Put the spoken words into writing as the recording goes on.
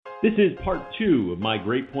This is part 2 of my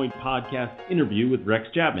Great Point podcast interview with Rex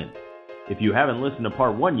Chapman. If you haven't listened to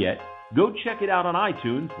part 1 yet, go check it out on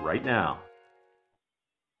iTunes right now.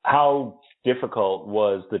 How difficult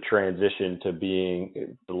was the transition to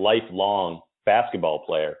being a lifelong basketball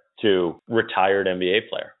player to retired NBA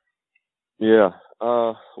player? Yeah.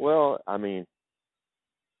 Well, I mean,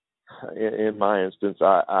 in my instance,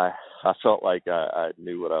 I felt like I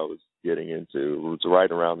knew what I was getting into. It was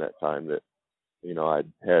right around that time that,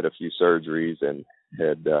 I'd had a few surgeries and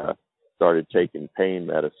had started taking pain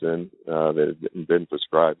medicine that had been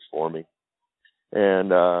prescribed for me. And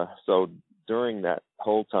so during that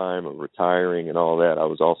whole time of retiring and all that, I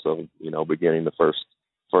was also, beginning the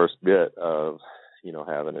first bit of,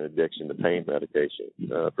 having an addiction to pain medication,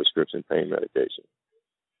 prescription pain medication.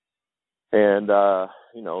 And,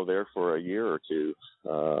 there for a year or two,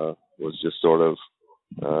 was just sort of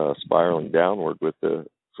spiraling downward with the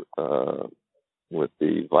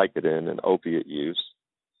Vicodin and opiate use.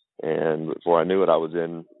 And before I knew it, I was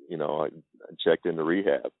I checked into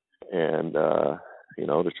rehab and, to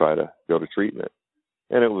try to go to treatment.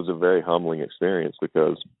 And it was a very humbling experience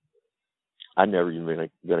because I'd never even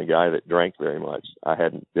been a guy that drank very much. I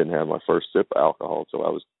didn't have my first sip of alcohol till I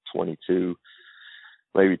was 22,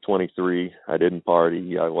 maybe 23. I didn't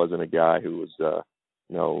party. I wasn't a guy who was,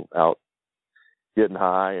 out getting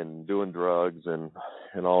high and doing drugs and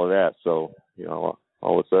all of that. So,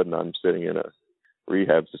 all of a sudden I'm sitting in a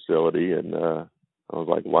rehab facility and I was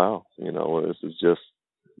like, wow, this is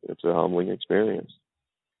it's a humbling experience.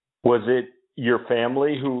 Was it your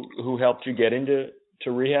family who helped you get into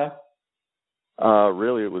rehab?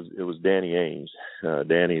 Really, it was Danny Ainge.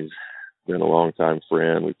 Danny's been a longtime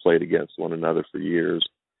friend. We played against one another for years.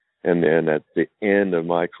 And then at the end of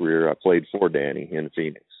my career, I played for Danny in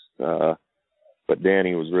Phoenix. But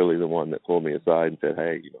Danny was really the one that pulled me aside and said,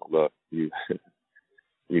 hey, look, you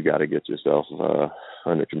got to get yourself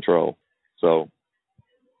under control. So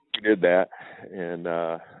we did that. And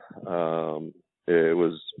it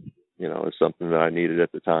was, it's something that I needed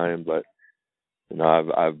at the time. But,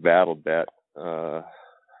 I've battled that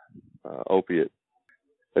opiate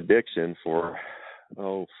addiction for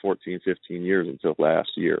 14, 15 years until last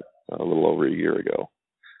year, a little over a year ago.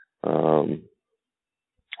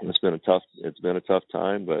 It's been a tough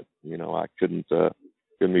time, but I couldn't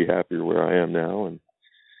be happier where I am now, and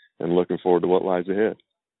looking forward to what lies ahead.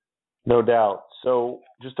 No doubt. So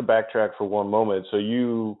just to backtrack for one moment, so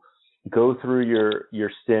you go through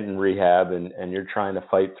your stint in rehab and you're trying to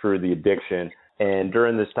fight through the addiction, and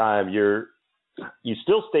during this time you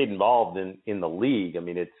still stayed involved in the league. I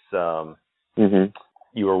mean, it's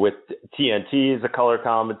you were with TNT as a color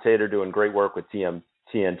commentator, doing great work with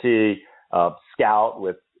TNT, scout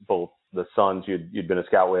with both the Suns you'd been a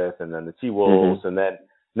scout with, and then the T-Wolves, and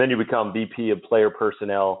then you become VP of player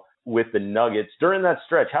personnel with the Nuggets. During that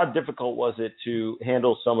stretch, how difficult was it to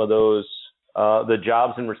handle some of those the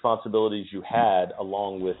jobs and responsibilities you had,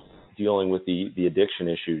 along with dealing with the addiction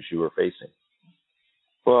issues you were facing?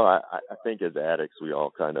 Well, I think as addicts, we all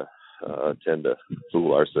kind of tend to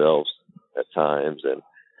fool ourselves at times. And,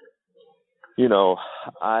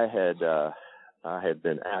 I had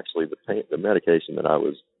been actually the medication that I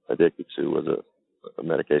was addicted to was a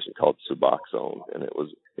medication called Suboxone. And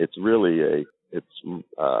it's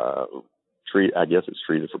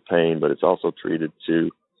treated for pain, but it's also treated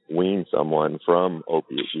to wean someone from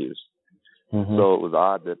opiate use. So it was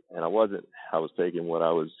odd that, and I was taking what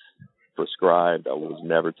I was prescribed. I was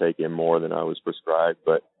never taking more than I was prescribed,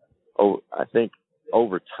 but I think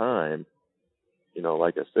over time,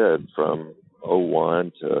 like I said, from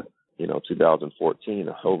 2001 to 2014,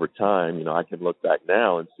 over time, I can look back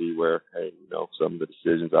now and see where, hey, some of the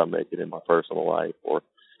decisions I'm making in my personal life or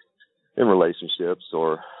in relationships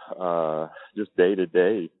or just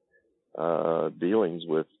day-to-day dealings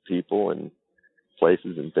with people and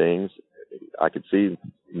places and things, I could see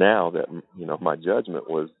now that my judgment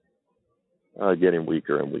was getting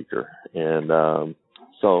weaker and weaker. And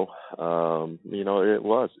so it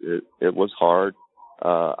was hard.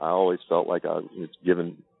 I always felt like I was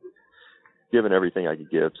given everything I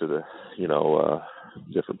could give to the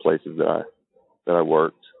different places that I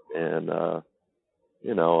worked. And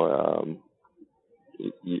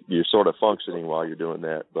you're sort of functioning while you're doing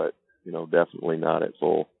that, but definitely not at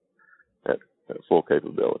full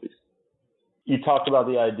capabilities. You talked about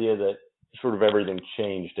the idea that sort of everything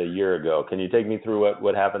changed a year ago. Can you take me through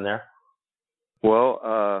what happened there? Well,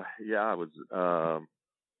 I was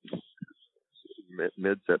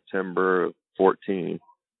mid-September of 2014.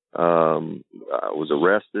 I was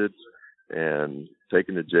arrested and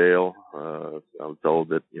taken to jail. I was told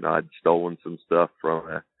that I'd stolen some stuff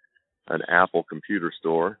from an Apple computer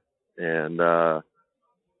store, and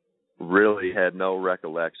really had no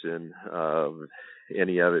recollection of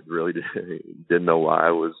any of it. Really didn't know why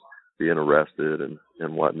I was being arrested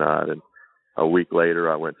and whatnot. And a week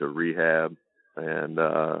later, I went to rehab and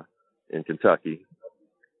in Kentucky,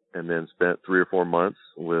 and then spent 3 or 4 months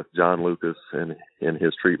with John Lucas in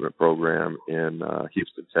his treatment program in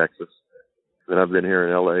Houston, Texas. Then I've been here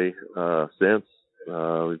in LA since.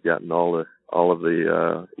 We've gotten all of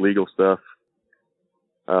the legal stuff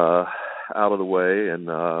out of the way, and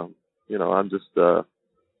I'm just I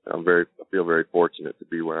feel very fortunate to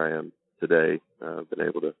be where I am today. I've been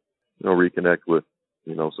able to reconnect with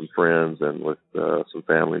some friends and with some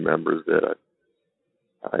family members that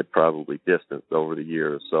I'd probably distanced over the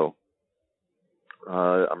years. So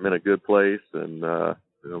I'm in a good place, and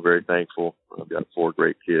very thankful. I've got 4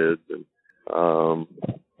 great kids, and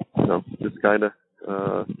just kind of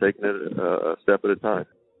taking it a step at a time.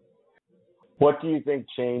 What do you think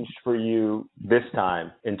changed for you this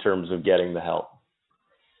time in terms of getting the help?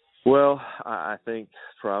 Well, I think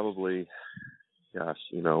probably, I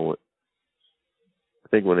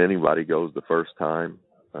think when anybody goes the first time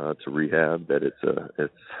to rehab, that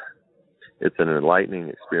it's an enlightening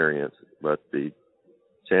experience, but the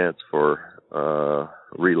chance for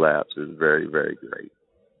relapse is very, very great.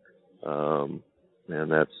 And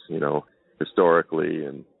that's, historically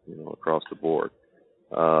and, across the board.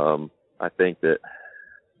 I think that,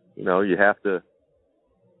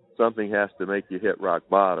 something has to make you hit rock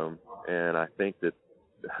bottom. And I think that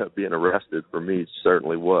being arrested for me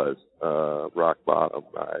certainly was rock bottom.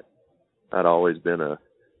 I'd always been an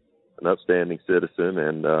upstanding citizen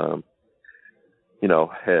and,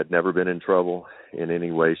 had never been in trouble in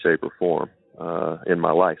any way, shape, or form in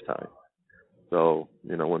my lifetime. So,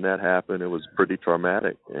 when that happened, it was pretty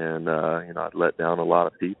traumatic, and, I'd let down a lot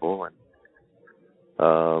of people. And,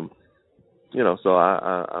 so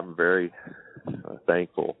I'm very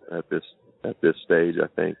thankful at this stage, I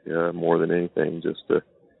think, more than anything, just to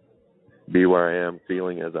be where I am,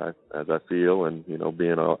 feeling as I feel, and,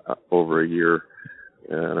 being over a year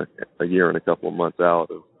and a couple of months out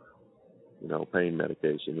of, pain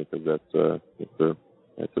medication, because that's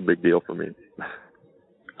a big deal for me.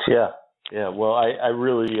 Yeah. Well, I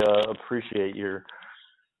really appreciate your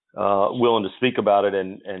willing to speak about it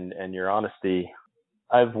and your honesty.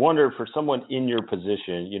 I've wondered, for someone in your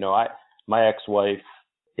position, my ex-wife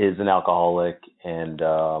is an alcoholic, and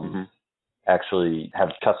actually have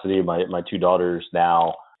custody of my 2 daughters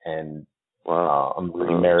now, and wow. I'm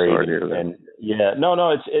remarried. And yeah,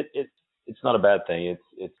 no, it's not a bad thing.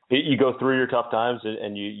 You go through your tough times,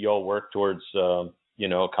 and you all work towards a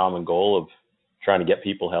common goal of trying to get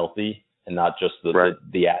people healthy, and not just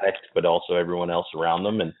the addict, but also everyone else around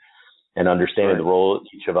them, and understanding the role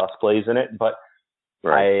each of us plays in it. But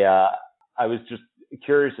I was just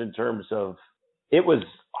curious in terms of, it was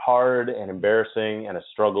hard and embarrassing and a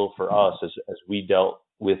struggle for us as we dealt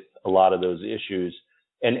with a lot of those issues,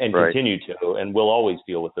 and continue to, and we'll always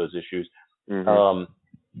deal with those issues. Mm-hmm.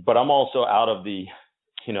 But I'm also out of the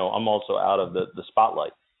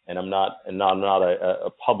spotlight, and I'm not a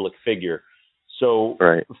public figure. So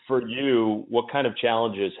for you, what kind of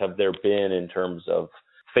challenges have there been in terms of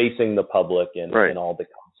facing the public and all that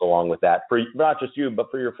comes along with that, for not just you, but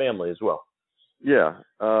for your family as well? Yeah.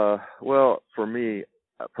 Well, for me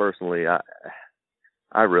personally,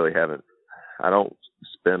 I really haven't. I don't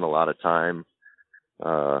spend a lot of time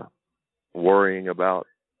worrying about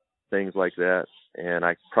things like that, and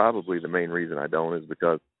probably the main reason I don't is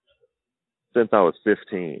because since I was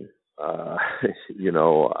 15,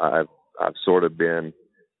 I've sort of been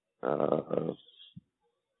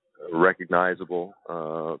recognizable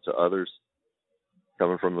to others,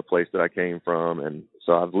 coming from the place that I came from, and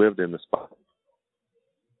so I've lived in the spot.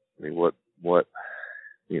 I mean, what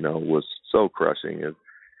was so crushing is,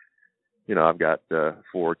 I've got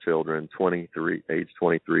 4 children, age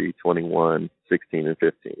 23, 21, 16, and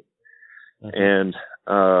 15. Mm-hmm. And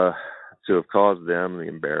to have caused them the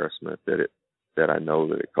embarrassment that I know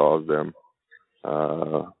that it caused them,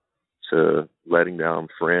 to letting down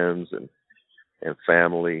friends and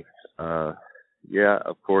family.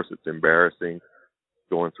 Of course it's embarrassing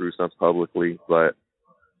going through something publicly, but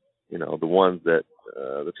the ones that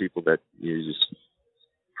the people that you just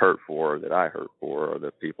hurt for, that I hurt for, are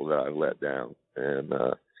the people that I let down, and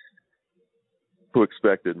who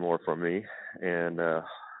expected more from me, and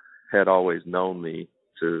had always known me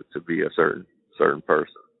to be a certain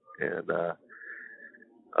person, and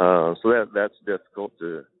so that's difficult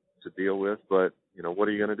to deal with. But what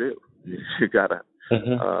are you going to do? You gotta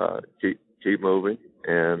keep moving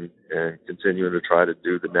and continuing to try to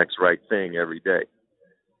do the next right thing every day.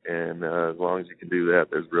 And as long as you can do that,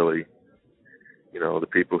 there's really, the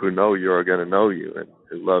people who know you are going to know you, and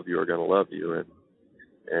who love you are going to love you.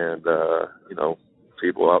 And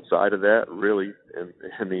people outside of that, really,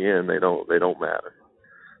 in the end, they don't matter.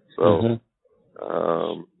 So,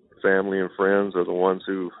 family and friends are the ones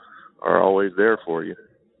who are always there for you.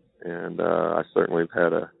 And I certainly have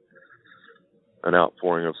had an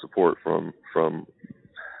outpouring of support from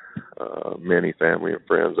many family and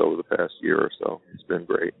friends over the past year or so. It's been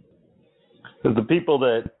great. The people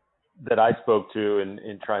that I spoke to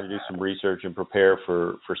in trying to do some research and prepare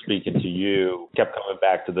for speaking to you kept coming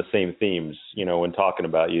back to the same themes, when talking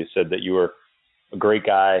about you. Said that you were a great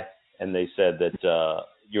guy, and they said that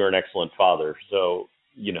you're an excellent father. So,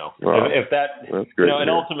 if that, that's great, and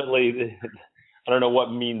ultimately, I don't know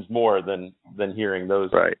what means more than hearing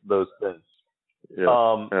those things.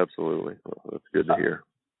 Yeah, absolutely. Well, that's good to hear.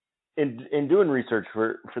 In doing research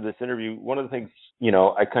for this interview, one of the things,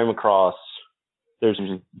 I came across, there's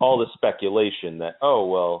all this speculation that,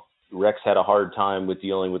 Rex had a hard time with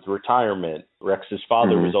dealing with retirement. Rex's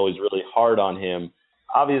father was always really hard on him.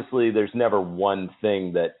 Obviously, there's never one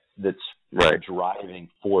thing that's a driving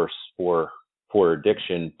force for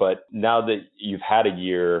addiction. But now that you've had a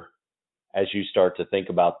year, as you start to think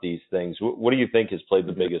about these things, what do you think has played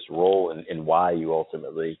the biggest role in why you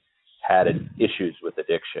ultimately had issues with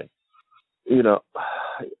addiction?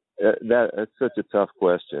 That's such a tough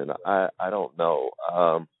question. I don't know.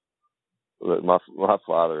 My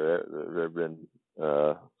father, there have been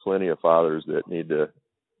plenty of fathers that need to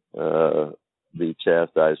be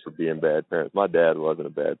chastised for being bad parents. My dad wasn't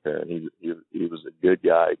a bad parent. He was a good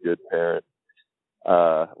guy, good parent.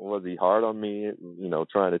 Was he hard on me,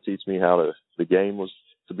 trying to teach me how the game was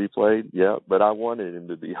to be played? Yeah, but I wanted him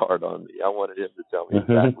to be hard on me. I wanted him to tell me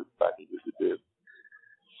exactly what I needed to do.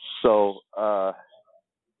 So,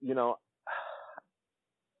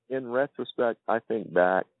 in retrospect, I think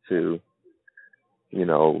back to,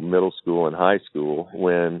 middle school and high school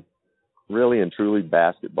when really and truly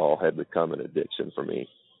basketball had become an addiction for me.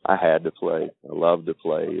 I had to play. I loved to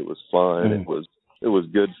play. It was fun. It was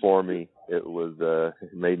good for me. It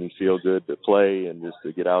made me feel good to play and just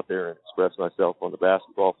to get out there and express myself on the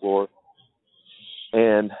basketball floor.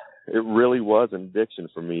 And it really was an addiction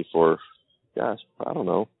for me for, I don't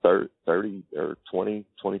know, 30 or 20,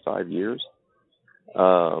 25 years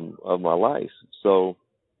of my life. So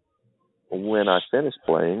when I finished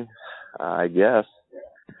playing, I guess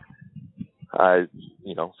I,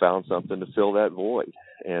 found something to fill that void.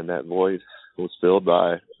 And that void was filled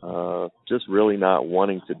by just really not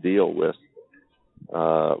wanting to deal with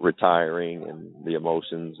retiring and the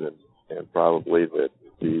emotions and probably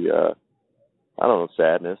the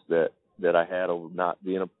sadness that I had of not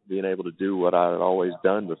being able to do what I had always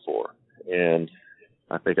done before. And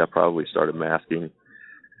I think I probably started masking,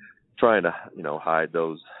 trying to, hide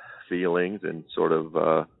those feelings and sort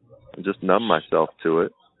of just numb myself to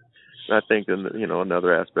it. And I think,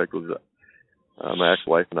 another aspect was my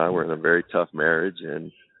ex-wife and I were in a very tough marriage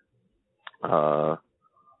and a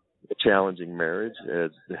challenging marriage,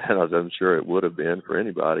 as I'm sure it would have been for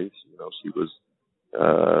anybody. She was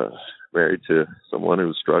married to someone who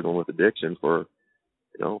was struggling with addiction for,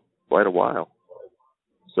 quite a while.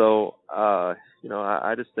 So, I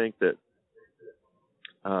just think that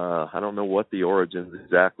I don't know what the origins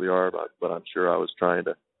exactly are, but I'm sure I was trying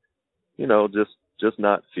to, just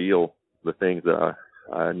not feel the things that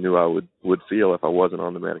I knew I would feel if I wasn't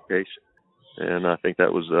on the medication. And I think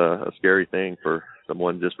that was a scary thing for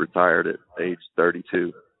someone just retired at age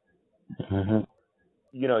 32.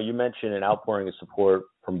 You mentioned an outpouring of support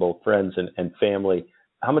from both friends and family.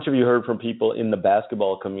 How much have you heard from people in the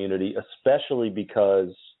basketball community, especially because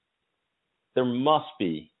there must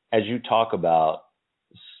be, as you talk about,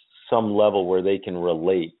 some level where they can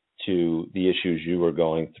relate to the issues you were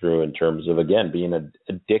going through in terms of, again, being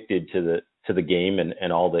addicted to the game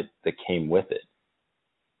and all that came with it?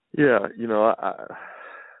 Yeah,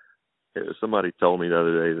 somebody told me the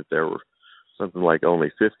other day that there were something like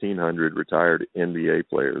only 1,500 retired NBA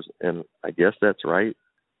players, and I guess that's right,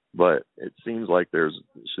 but it seems like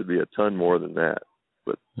should be a ton more than that.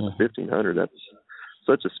 But 1,500, that's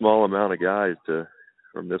such a small amount of guys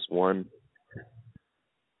from this one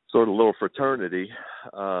sort of little fraternity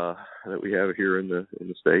that we have here in the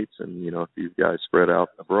States, and a few guys spread out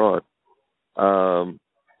abroad. I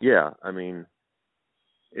mean,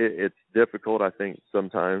 it's difficult, I think,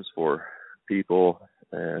 sometimes for people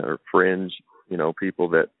or fringe, people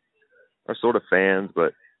that are sort of fans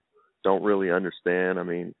but don't really understand. I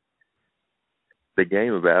mean, the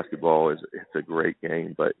game of basketball it's a great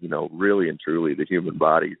game, but really and truly, the human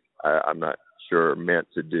body, I'm not sure meant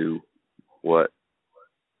to do what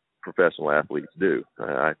professional athletes do.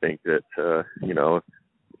 I think that, if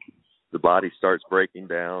the body starts breaking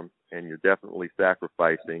down and you're definitely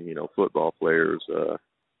sacrificing, football players,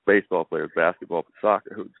 baseball players, basketball,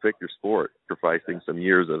 soccer, who pick your sport, sacrificing some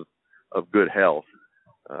years of good health,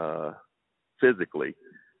 physically,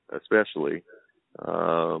 especially,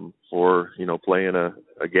 for, playing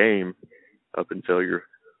a game up until your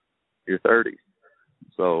 30s.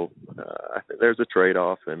 So I think there's a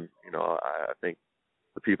trade-off, and, I think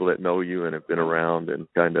the people that know you and have been around and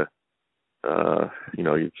kind of,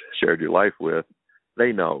 you've shared your life with,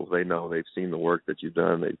 they know, they've seen the work that you've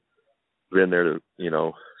done. They've been there to,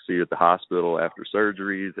 see you at the hospital after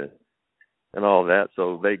surgeries and all of that.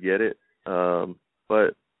 So they get it.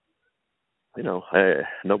 But,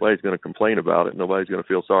 nobody's going to complain about it. Nobody's going to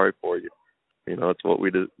feel sorry for you. It's what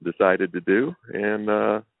we decided to do. And,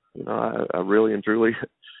 I really and truly,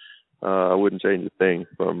 I wouldn't change a thing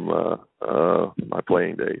from my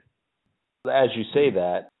playing days. As you say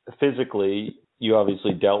that, physically, you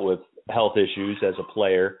obviously dealt with health issues as a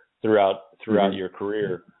player throughout your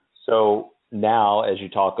career. So now, as you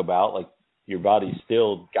talk about, like, your body's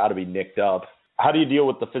still got to be nicked up. How do you deal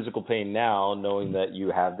with the physical pain now, knowing that you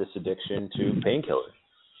have this addiction to painkillers?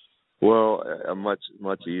 Well,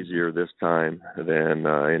 much easier this time than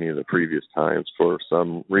any of the previous times for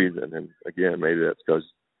some reason. And again, maybe that's because,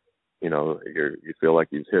 you feel like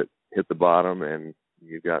you've hit the bottom and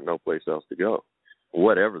you've got no place else to go.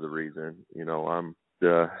 Whatever the reason, I'm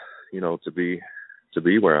to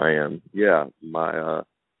be where I am. Yeah,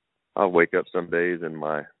 I'll wake up some days and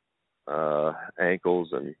my ankles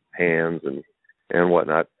and hands and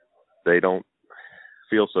whatnot, they don't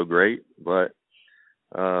feel so great, but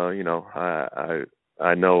I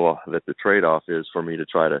know that the trade-off is for me to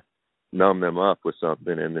try to numb them up with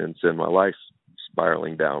something and then send my life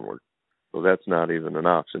spiraling downward. So that's not even an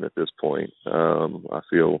option at this point. I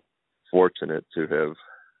feel fortunate to have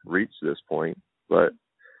reached this point, but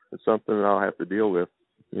it's something that I'll have to deal with,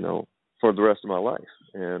 for the rest of my life.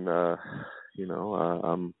 And,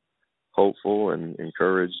 I'm hopeful and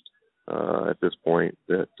encouraged at this point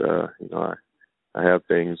that, I have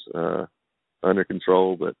things under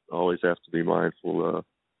control, but always have to be mindful of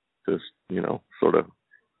just, sort of,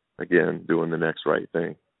 again, doing the next right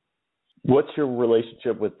thing. What's your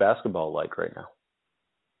relationship with basketball like right now?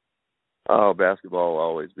 Oh, basketball will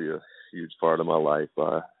always be a huge part of my life.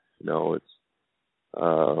 It's,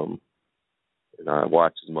 I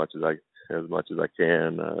watch as much as I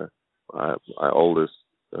can. My oldest,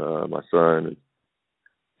 my son, is,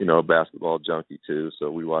 a basketball junkie too.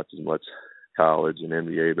 So we watch as much college and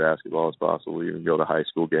NBA basketball as possible. We even go to high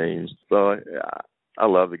school games. So I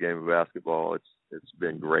love the game of basketball. It's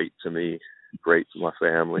been great to me, great to my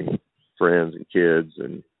family, friends and kids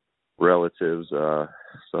and relatives. I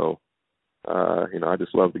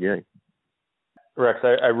just love the game. Rex,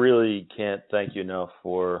 I really can't thank you enough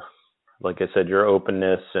for, like I said, your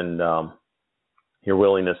openness and your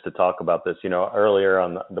willingness to talk about this. Earlier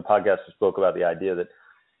on the podcast, we spoke about the idea that,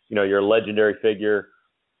 you're a legendary figure,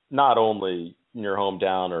 not only in your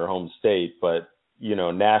hometown or home state, but,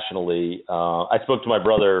 nationally. I spoke to my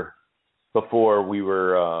brother before we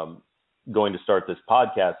were going to start this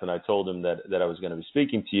podcast, and I told him that I was going to be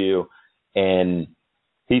speaking to you. And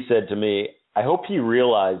he said to me, I hope he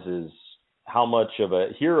realizes how much of a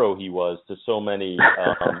hero he was to so many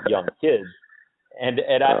young kids. And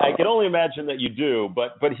I can only imagine that you do,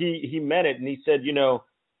 but he meant it. And he said,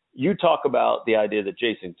 you talk about the idea that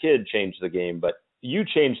Jason Kidd changed the game, but you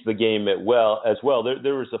changed the game as well.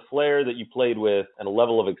 There was a flair that you played with and a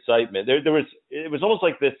level of excitement. It was almost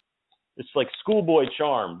like this, it's like schoolboy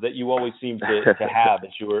charm that you always seemed to have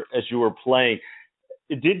as you were playing.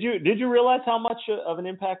 Did you realize how much of an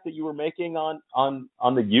impact that you were making on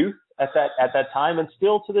the youth at that time and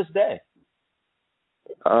still to this day?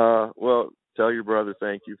 Well, tell your brother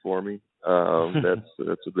thank you for me.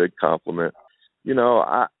 That's a big compliment.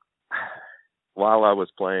 While I was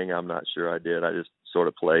playing, I'm not sure I did. I just sort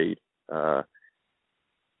of played. I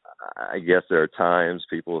guess there are times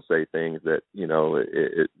people will say things that,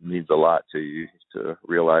 it means a lot to you to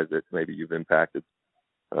realize that maybe you've impacted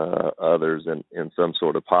others in some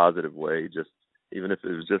sort of positive way, just even if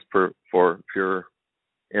it was just for pure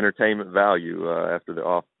entertainment value after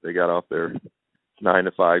they got off their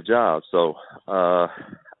 9-to-5 job. So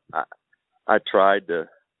I tried to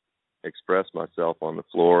express myself on the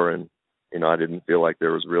floor, and I didn't feel like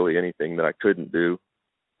there was really anything that I couldn't do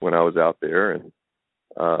when I was out there. And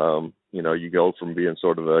you go from being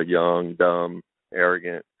sort of a young, dumb,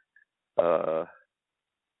 arrogant,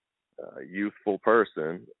 youthful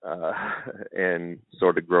person and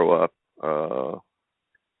sort of grow up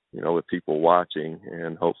with people watching,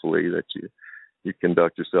 and hopefully that you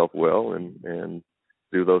conduct yourself well and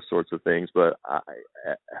do those sorts of things. But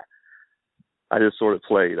I just sort of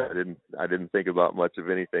played. I didn't think about much of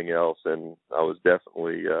anything else, and I was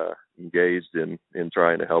definitely engaged in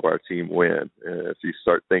trying to help our team win. And if you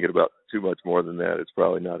start thinking about too much more than that, it's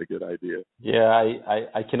probably not a good idea. Yeah,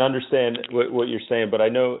 I can understand what you're saying, but I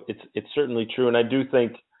know it's certainly true. And I do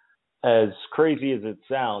think, as crazy as it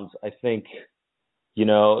sounds, I think,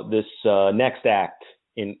 this next act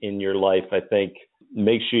in your life, I think,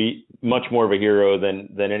 makes you much more of a hero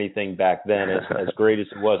than anything back then, as great as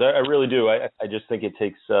it was. I really do. I just think it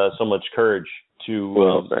takes so much courage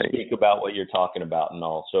to speak about what you're talking about and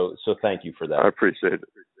all. So thank you for that. I appreciate it.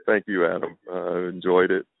 Thank you, Adam. I enjoyed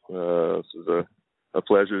it. This was a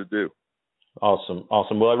pleasure to do. Awesome.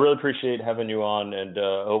 Well, I really appreciate having you on, and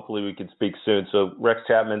hopefully we can speak soon. So, Rex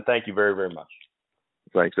Chapman, thank you very, very much.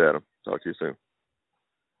 Thanks, Adam. Talk to you soon.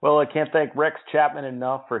 Well, I can't thank Rex Chapman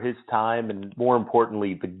enough for his time and, more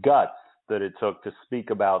importantly, the guts that it took to speak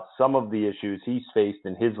about some of the issues he's faced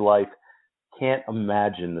in his life. Can't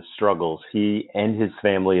imagine the struggles he and his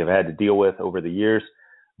family have had to deal with over the years.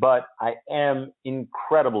 But I am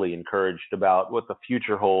incredibly encouraged about what the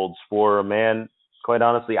future holds for a man, quite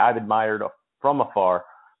honestly, I've admired from afar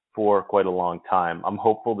for quite a long time. I'm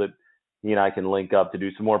hopeful that he and I can link up to do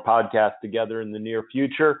some more podcasts together in the near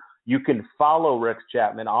future. You can follow Rex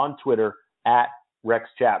Chapman on Twitter at Rex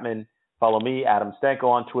Chapman. Follow me, Adam Stanko,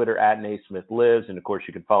 on Twitter at NaismithLives. And, of course,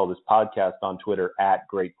 you can follow this podcast on Twitter at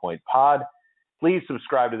GreatPointPod. Please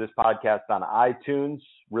subscribe to this podcast on iTunes.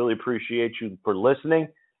 Really appreciate you for listening.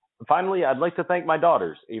 And finally, I'd like to thank my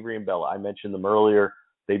daughters, Avery and Bella. I mentioned them earlier.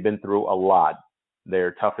 They've been through a lot.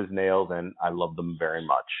 They're tough as nails, and I love them very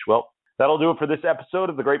much. Well, that'll do it for this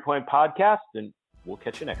episode of the Great Point Podcast, and we'll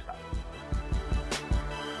catch you next time.